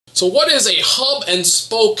So what is a hub and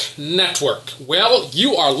spoke network? Well,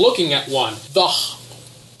 you are looking at one.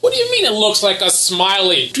 What do you mean it looks like a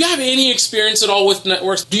smiley? Do you have any experience at all with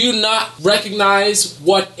networks? Do you not recognize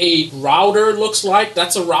what a router looks like?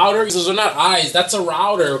 That's a router. Those are not eyes. That's a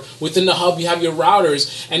router. Within the hub, you have your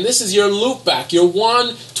routers. And this is your loopback, your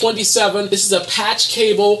 127. This is a patch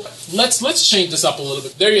cable. Let's change this up a little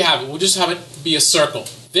bit. There you have it. We'll just have it be a circle.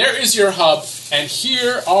 There is your hub, and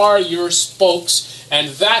here are your spokes,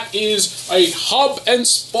 and that is a hub and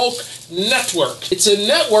spoke network. It's a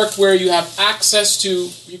network where you have access to,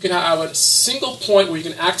 you can have a single point where you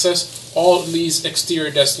can access all of these exterior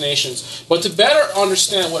destinations. But to better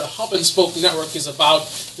understand what a hub and spoke network is about,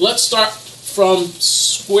 let's start from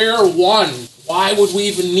square one. Why would we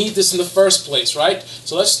even need this in the first place, right?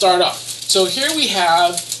 So let's start up. So here we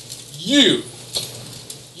have you.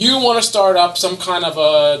 You want to start up some kind of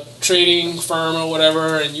a trading firm or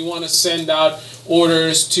whatever, and you want to send out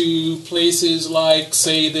orders to places like,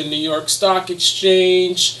 say, the New York Stock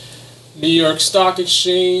Exchange,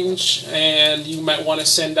 and you might want to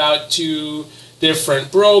send out to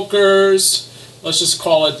different brokers. Let's just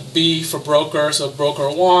call it B for broker, so broker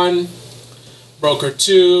 1, broker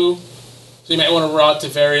 2. So you might want to route to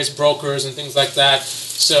various brokers and things like that.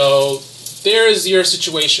 So there's your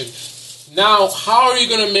situation. Now, how are you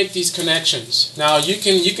going to make these connections? Now, you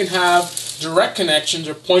can have direct connections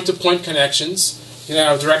or point-to-point connections. You can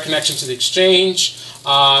have a direct connection to the exchange.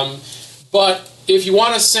 But if you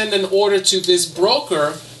want to send an order to this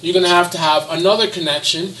broker, you're going to have another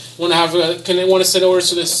connection. You want to send orders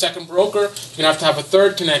to this second broker, you're going to have a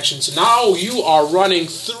third connection. So now you are running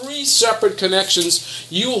 3 separate connections.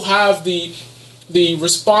 You have the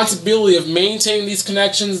responsibility of maintaining these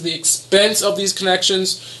connections, the expense of these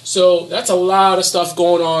connections. So that's a lot of stuff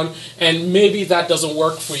going on, and maybe that doesn't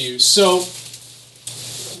work for you. So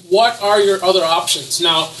what are your other options?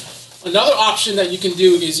 Now, another option that you can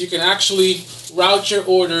do is you can actually route your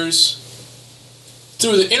orders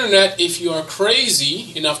through the internet if you are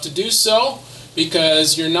crazy enough to do so,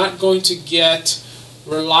 because you're not going to get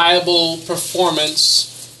reliable performance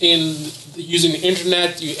in using the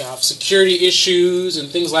internet. You have security issues and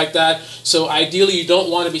things like that. So ideally, you don't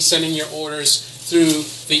want to be sending your orders through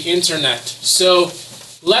the internet. So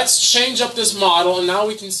let's change up this model, and now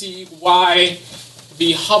we can see why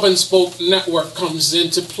the hub and spoke network comes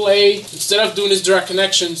into play. Instead of doing these direct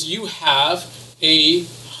connections, you have a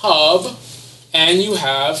hub and you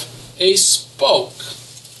have a spoke,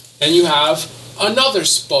 and you have another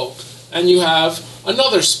spoke, and you have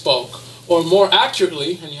another spoke. Or more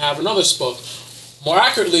accurately, and you have another spoke. More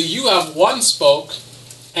accurately, you have one spoke,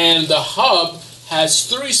 and the hub has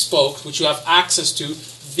 3 spokes, which you have access to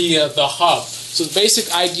via the hub. So the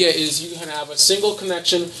basic idea is you can have a single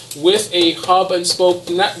connection with a hub and spoke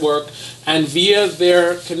network, and via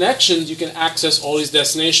their connections, you can access all these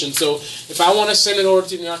destinations. So if I want to send an order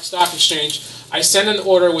to the New York Stock Exchange, I send an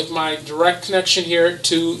order with my direct connection here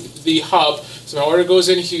to the hub. So my order goes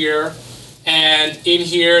in here, and in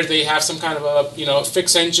here they have some kind of a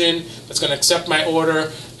fix engine that's going to accept my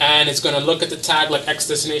order, and it's going to look at the tag like X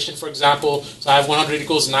destination, for example. So I have 100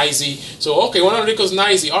 equals NYSE. So okay, 100 equals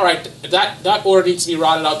NYSE. All right, that order needs to be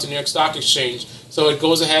routed out to New York Stock Exchange. So it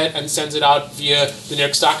goes ahead and sends it out via the New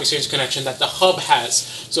York Stock Exchange connection that the hub has.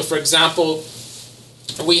 So for example,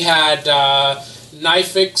 we had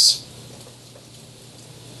NYFIX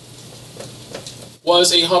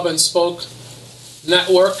was a hub and spoke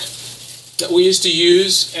network that we used to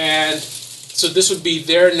use, and so this would be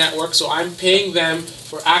their network. So I'm paying them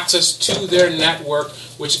for access to their network,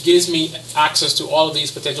 which gives me access to all of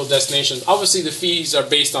these potential destinations. Obviously, the fees are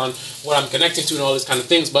based on what I'm connecting to and all these kind of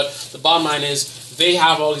things, but the bottom line is they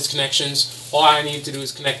have all these connections. All I need to do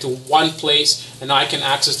is connect to one place, and now I can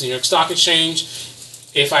access the New York Stock Exchange.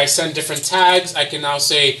 If I send different tags, I can now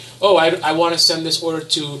say, oh, I want to send this order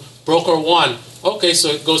to broker 1. Okay, so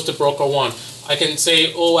it goes to broker 1. I can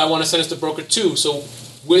say, oh, I want to send this to broker 2. So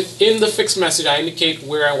within the fixed message, I indicate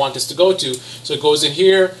where I want this to go to. So it goes in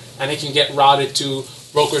here, and it can get routed to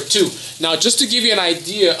broker 2. Now, just to give you an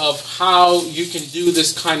idea of how you can do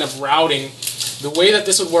this kind of routing, the way that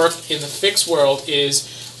this would work in the fixed world is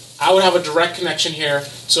I would have a direct connection here.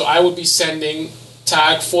 So I would be sending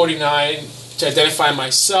tag 49 to identify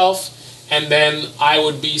myself, and then I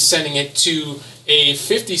would be sending it to a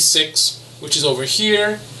 56, which is over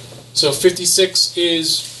here. So 56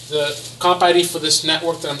 is the comp ID for this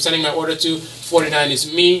network that I'm sending my order to. 49 is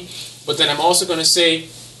me. But then I'm also going to say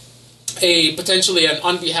potentially an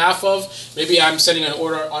on behalf of. Maybe I'm sending an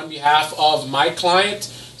order on behalf of my client.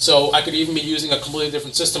 So I could even be using a completely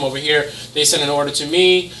different system over here. They send an order to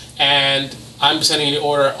me, and I'm sending the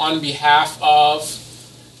order on behalf of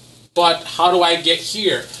But how do I get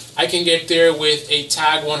here? I can get there with a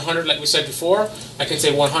tag 100, like we said before. I can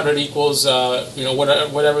say 100 equals,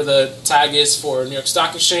 whatever the tag is for New York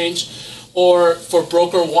Stock Exchange. Or for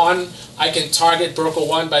broker 1, I can target broker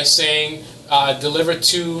 1 by saying deliver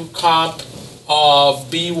to comp of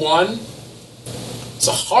B1. It's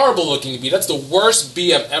a horrible looking B. That's the worst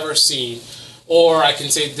B I've ever seen. Or I can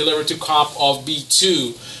say deliver to comp of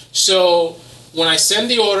B2. So when I send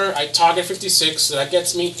the order, I target 56. So that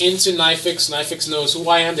gets me into NYFIX. NYFIX knows who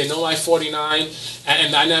I am. They know my 49.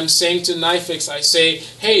 And I'm saying to NYFIX, I say,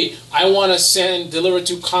 hey, I want to send deliver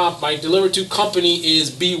to comp. My deliver to company is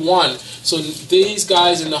B1. So these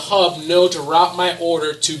guys in the hub know to route my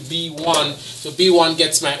order to B1. So B1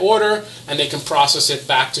 gets my order, and they can process it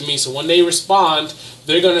back to me. So when they respond,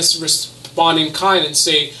 they're going to respond in kind and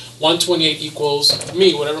say 128 equals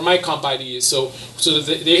me, whatever my comp ID is. So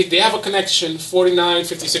they have a connection, 49,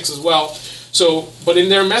 56 as well. So, but in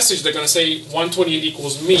their message, they're going to say 128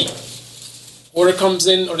 equals me. Order comes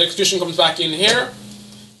in, or the execution comes back in here,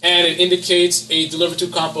 and it indicates a deliver to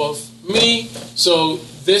comp of me. So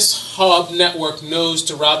this hub network knows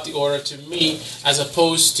to route the order to me, as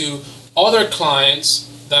opposed to other clients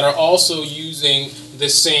that are also using the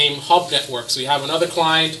same hub network. So you have another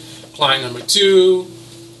client, client number 2,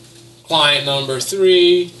 client number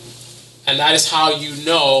 3, and that is how you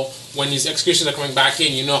know when these executions are coming back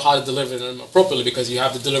in, you know how to deliver them appropriately because you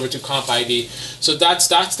have the deliver to comp ID. So that's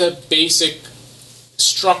the basic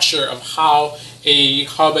structure of how a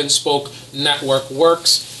hub and spoke network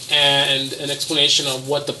works, and an explanation of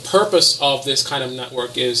what the purpose of this kind of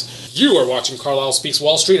network is. You are watching Carlisle Speaks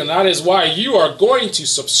Wall Street, and that is why you are going to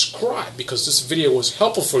subscribe, because this video was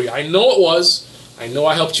helpful for you. I know it was. I know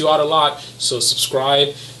I helped you out a lot. So subscribe,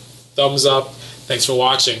 thumbs up. Thanks for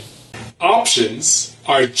watching. Options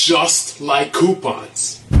are just like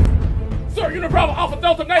coupons. Sir, Unibravo Alpha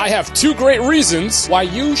Delta Nine. I have 2 great reasons why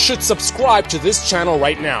you should subscribe to this channel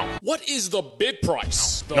right now. What is the bid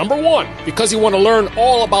price? Number 1, because you want to learn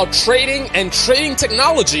all about trading and trading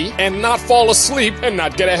technology and not fall asleep and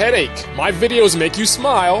not get a headache. My videos make you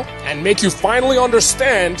smile and make you finally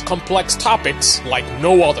understand complex topics like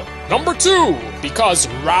no other. Number 2, because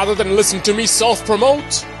rather than listen to me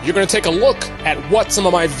self-promote, you're going to take a look at what some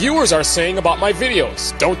of my viewers are saying about my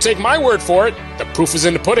videos. Don't take my word for it. The proof is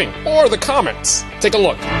in the pudding. Or the comments. Take a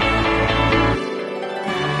look.